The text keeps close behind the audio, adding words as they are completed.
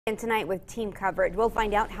And tonight with team coverage, we'll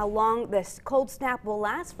find out how long this cold snap will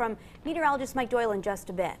last from meteorologist Mike Doyle in just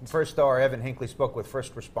a bit. First, though, our Evan Hinckley spoke with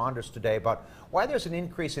first responders today about why there's an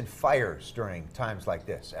increase in fires during times like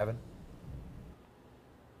this. Evan?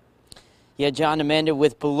 Yeah, John, Amanda,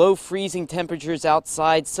 with below freezing temperatures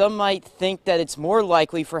outside, some might think that it's more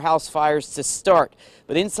likely for house fires to start.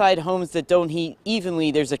 But inside homes that don't heat evenly,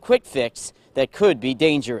 there's a quick fix that could be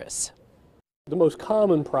dangerous. The most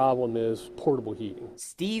common problem is portable heating.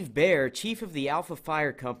 Steve Baer, chief of the Alpha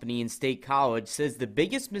Fire Company in State College, says the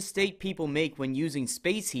biggest mistake people make when using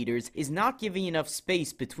space heaters is not giving enough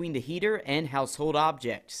space between the heater and household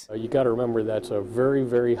objects. You got to remember that's a very,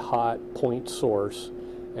 very hot point source,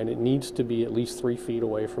 and it needs to be at least 3 feet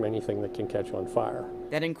away from anything that can catch on fire.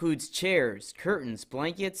 That includes chairs, curtains,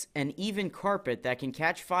 blankets, and even carpet that can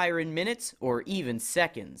catch fire in minutes or even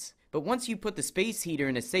seconds. But once you put the space heater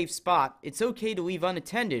in a safe spot, it's okay to leave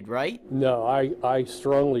unattended, right? No, I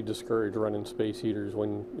strongly discourage running space heaters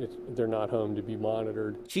when they're not home to be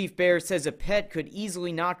monitored. Chief Baer says a pet could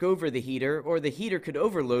easily knock over the heater, or the heater could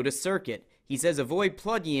overload a circuit. He says avoid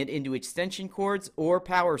plugging it into extension cords or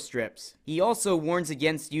power strips. He also warns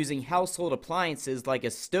against using household appliances like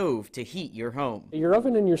a stove to heat your home. Your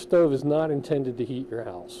oven and your stove is not intended to heat your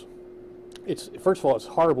house. First of all, it's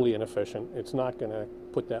horribly inefficient. It's not going to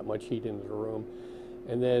put that much heat into the room.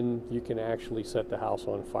 And then you can actually set the house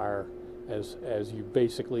on fire as you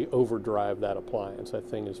basically overdrive that appliance. That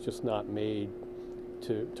thing is just not made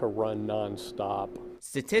to run nonstop.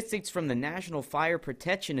 Statistics from the National Fire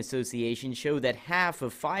Protection Association show that half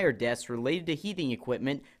of fire deaths related to heating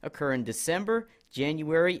equipment occur in December,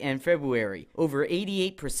 January, and February. Over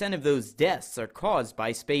 88% of those deaths are caused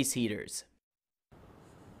by space heaters.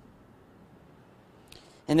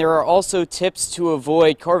 And there are also tips to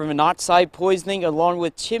avoid carbon monoxide poisoning along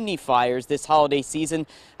with chimney fires this holiday season.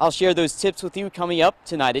 I'll share those tips with you coming up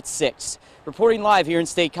tonight at 6. Reporting live here in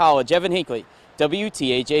State College, Evan Hinckley,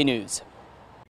 WTAJ News.